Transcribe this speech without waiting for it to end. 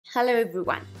Hello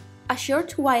everyone! A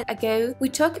short while ago we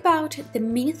talked about the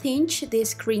mini-inch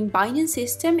disc ring binding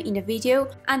system in a video,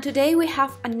 and today we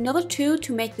have another tool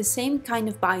to make the same kind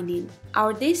of binding,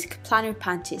 our disc planner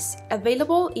punches,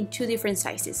 available in two different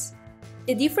sizes.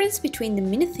 The difference between the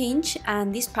mini-inch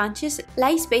and these punches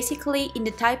lies basically in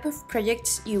the type of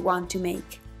projects you want to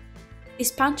make.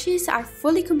 These punches are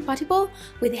fully compatible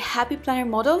with the Happy Planner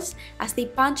models as they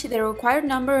punch the required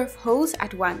number of holes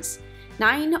at once,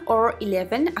 9 or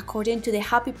 11 according to the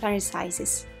Happy Planner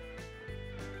sizes.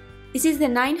 This is the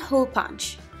 9-hole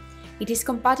punch. It is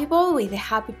compatible with the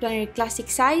Happy Planner Classic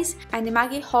size and the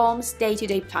Maggie Holmes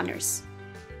day-to-day planners.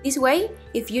 This way,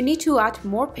 if you need to add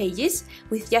more pages,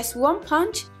 with just one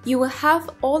punch, you will have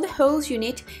all the holes you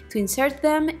need to insert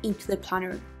them into the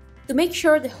planner. To make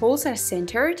sure the holes are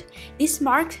centered, these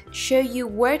marks show you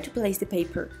where to place the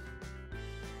paper.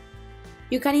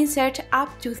 You can insert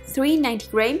up to 3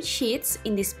 90-gram sheets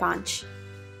in this punch.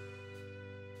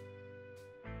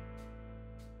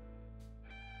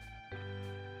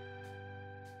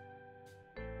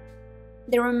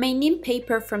 The remaining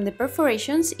paper from the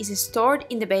perforations is stored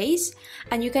in the base,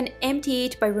 and you can empty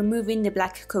it by removing the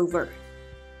black cover.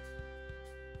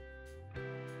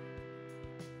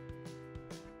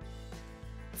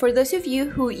 For those of you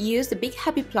who use the Big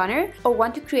Happy Planner or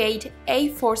want to create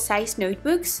A4 size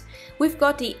notebooks, we've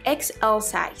got the XL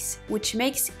size, which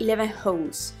makes 11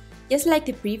 holes. Just like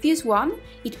the previous one,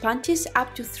 it punches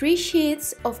up to 3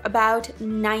 sheets of about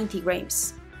 90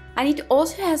 grams. And it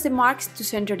also has the marks to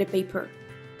center the paper.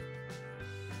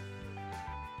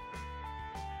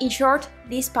 In short,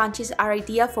 these punches are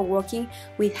ideal for working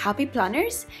with Happy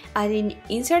Planners, adding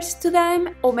inserts to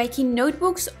them, or making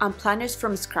notebooks and planners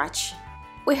from scratch.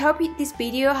 We hope this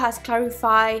video has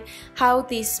clarified how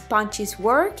these punches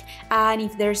work, and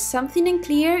if there's something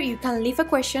unclear, you can leave a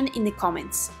question in the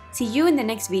comments. See you in the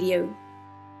next video.